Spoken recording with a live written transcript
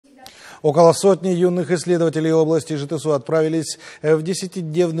Около сотни юных исследователей области Жетысу отправились в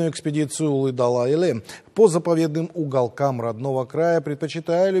десятидневную экспедицию дала по заповедным уголкам родного края,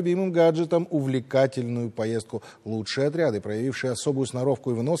 предпочитая любимым гаджетам увлекательную поездку. Лучшие отряды, проявившие особую сноровку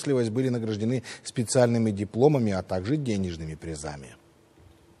и выносливость, были награждены специальными дипломами, а также денежными призами.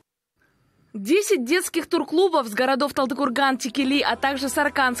 10 детских турклубов с городов Талдыкурган, Текели, а также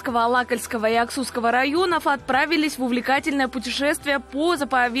Сарканского, Алакальского и Аксусского районов отправились в увлекательное путешествие по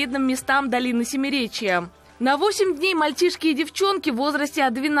заповедным местам долины Семиречья. На 8 дней мальчишки и девчонки в возрасте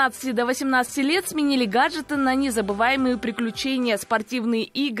от 12 до 18 лет сменили гаджеты на незабываемые приключения, спортивные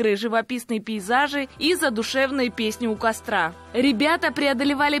игры, живописные пейзажи и задушевные песни у костра. Ребята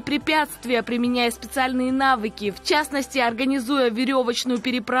преодолевали препятствия, применяя специальные навыки, в частности, организуя веревочную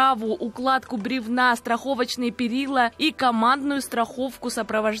переправу, укладку бревна, страховочные перила и командную страховку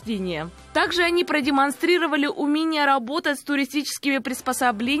сопровождения. Также они продемонстрировали умение работать с туристическими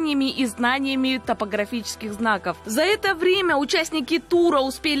приспособлениями и знаниями топографических знаков. За это время участники тура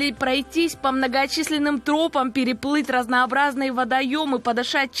успели пройтись по многочисленным тропам, переплыть разнообразные водоемы,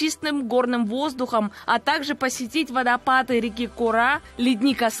 подышать чистым горным воздухом, а также посетить водопады реки Кора,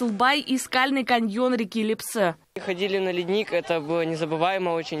 ледник Асылбай и скальный каньон реки Лепсе. Ходили на ледник, это было незабываемо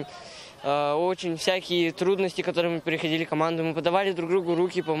очень. Очень всякие трудности, к которым мы переходили команду. Мы подавали друг другу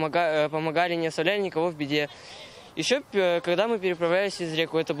руки, помогали, не оставляли никого в беде. Еще, когда мы переправлялись через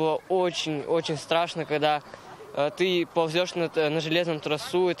реку, это было очень страшно, когда ты ползешь на железном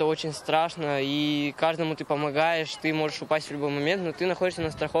тросу, это очень страшно, и каждому ты помогаешь, ты можешь упасть в любой момент, но ты находишься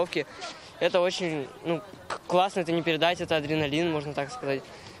на страховке. Это очень классно, это не передать, это адреналин, можно так сказать.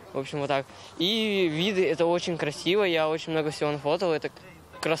 В общем, вот так. И виды, это очень красиво, я очень много всего нафотал, это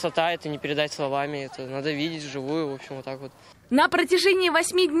красота, это не передать словами, это надо видеть вживую, в общем, вот так вот. На протяжении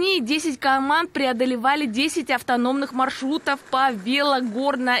 8 дней 10 команд преодолевали 10 автономных маршрутов по вело-,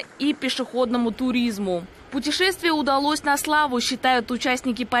 горно- и пешеходному туризму. Путешествие удалось на славу, считают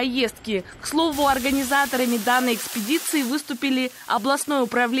участники поездки. К слову, организаторами данной экспедиции выступили областное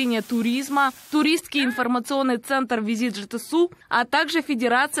управление туризма, туристский информационный центр «Визит Жетысу», а также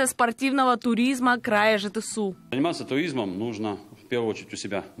Федерация спортивного туризма края Жетысу. Заниматься туризмом нужно в первую очередь у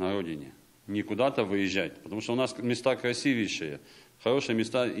себя на родине. Не куда-то выезжать, потому что у нас места красивейшие, хорошие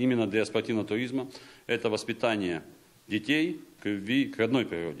места именно для спортивного туризма. Это воспитание детей к любви к родной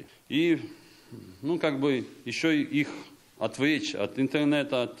природе. И еще их отвлечь от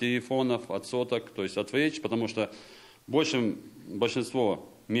интернета, от телефонов, от соток, то есть отвлечь, потому что большинство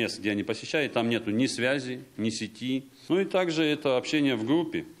мест, где они посещают, там нету ни связи, ни сети. Ну и также это общение в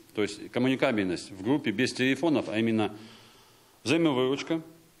группе, то есть коммуникабельность в группе без телефонов, а именно взаимовыручка,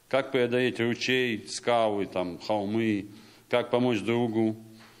 как преодолеть ручей, скалы, холмы, как помочь другу,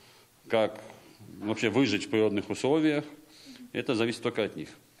 как вообще выжить в природных условиях. Это зависит только от них.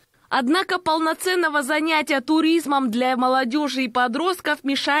 Однако полноценного занятия туризмом для молодежи и подростков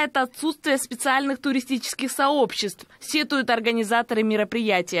мешает отсутствие специальных туристических сообществ, сетуют организаторы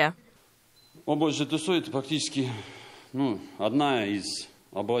мероприятия. Область Жетысу – это практически одна из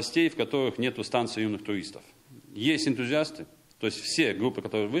областей, в которых нет станции юных туристов. Есть энтузиасты, то есть все группы,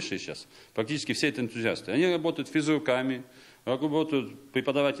 которые вышли сейчас, практически все это энтузиасты. Они работают физруками, работают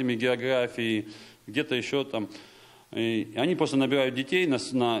преподавателями географии, где-то еще там. И они просто набирают детей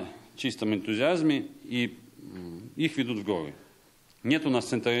на чистом энтузиазме и их ведут в горы. Нет у нас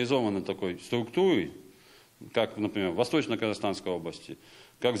централизованной такой структуры, как, например, в Восточно-Казахстанской области,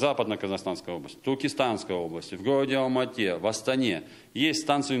 как в Западно-Казахстанской области, Туркестанской области, в городе Алмате, в Астане. Есть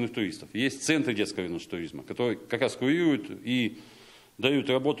станции юных туристов, есть центры детского юного туризма, которые как раз курируют и дают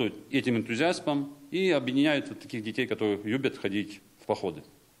работу этим энтузиастам и объединяют таких детей, которые любят ходить в походы.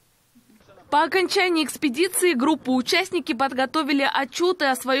 По окончании экспедиции группу участники подготовили отчеты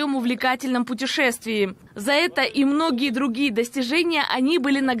о своем увлекательном путешествии. За это и многие другие достижения они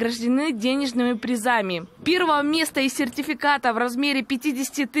были награждены денежными призами. Первого места и сертификата в размере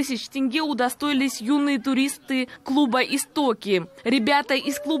 50 тысяч тенге удостоились юные туристы клуба «Истоки». Ребята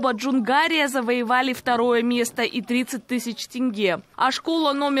из клуба «Джунгария» завоевали второе место и 30 тысяч тенге. А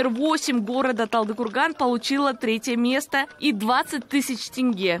школа номер 8 города Талдыкурган получила третье место и 20 тысяч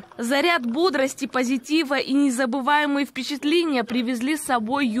тенге. Заряд бодрости, позитива и незабываемые впечатления привезли с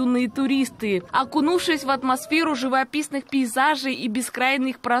собой юные туристы, окунувшись в атмосферу живописных пейзажей и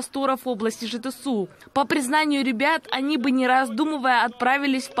бескрайних просторов области Жетысу. По признанию ребят, они бы не раздумывая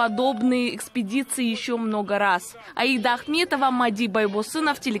отправились в подобные экспедиции еще много раз. Аида Ахметова, Мади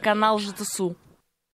Байбосынов, телеканал Жетысу.